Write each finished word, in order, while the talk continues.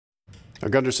A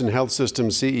Gundersen Health System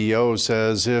CEO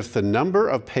says if the number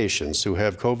of patients who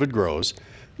have COVID grows,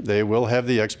 they will have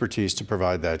the expertise to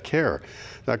provide that care.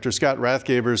 Dr. Scott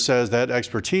Rathgaber says that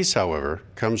expertise, however,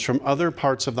 comes from other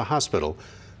parts of the hospital,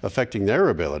 affecting their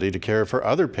ability to care for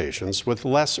other patients with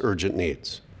less urgent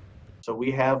needs. So we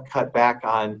have cut back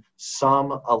on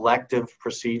some elective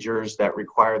procedures that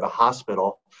require the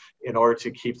hospital in order to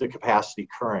keep the capacity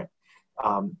current.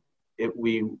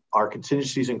 Our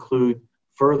contingencies include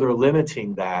further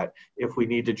limiting that if we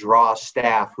need to draw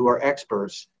staff who are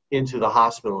experts into the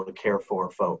hospital to care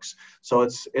for folks. So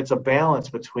it's a balance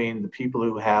between the people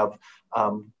who have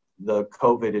the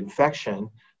COVID infection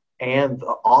and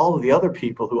all of the other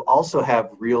people who also have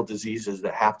real diseases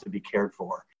that have to be cared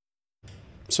for.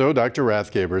 So Dr.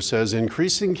 Rathgaber says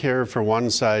increasing care for one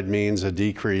side means a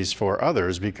decrease for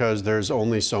others because there's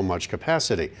only so much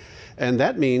capacity. And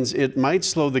that means it might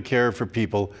slow the care for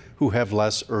people who have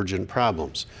less urgent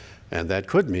problems. And that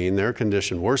could mean their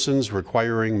condition worsens,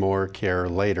 requiring more care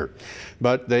later.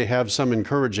 But they have some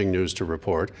encouraging news to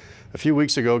report. A few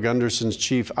weeks ago, Gundersen's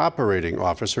chief operating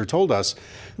officer told us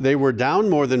they were down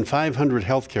more than 500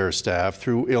 healthcare staff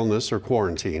through illness or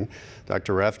quarantine.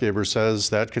 Dr. Rathgaber says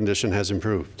that condition has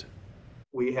improved.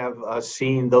 We have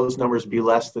seen those numbers be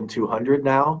less than 200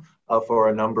 now for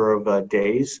a number of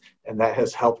days, and that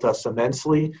has helped us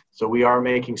immensely. So we are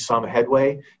making some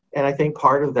headway. And I think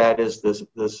part of that is this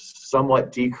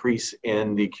somewhat decrease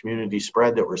in the community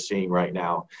spread that we're seeing right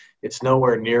now. It's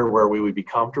nowhere near where we would be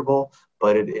comfortable,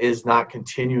 but it is not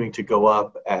continuing to go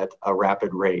up at a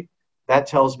rapid rate. That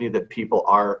tells me that people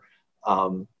are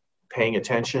paying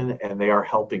attention and they are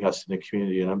helping us in the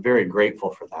community, and I'm very grateful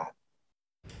for that.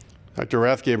 Dr.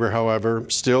 Rathgaber, however,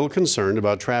 still concerned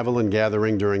about travel and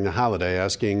gathering during the holiday,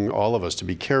 asking all of us to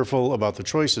be careful about the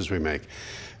choices we make.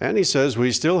 And he says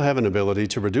we still have an ability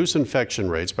to reduce infection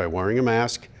rates by wearing a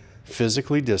mask,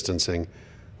 physically distancing,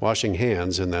 washing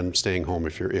hands, and then staying home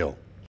if you're ill.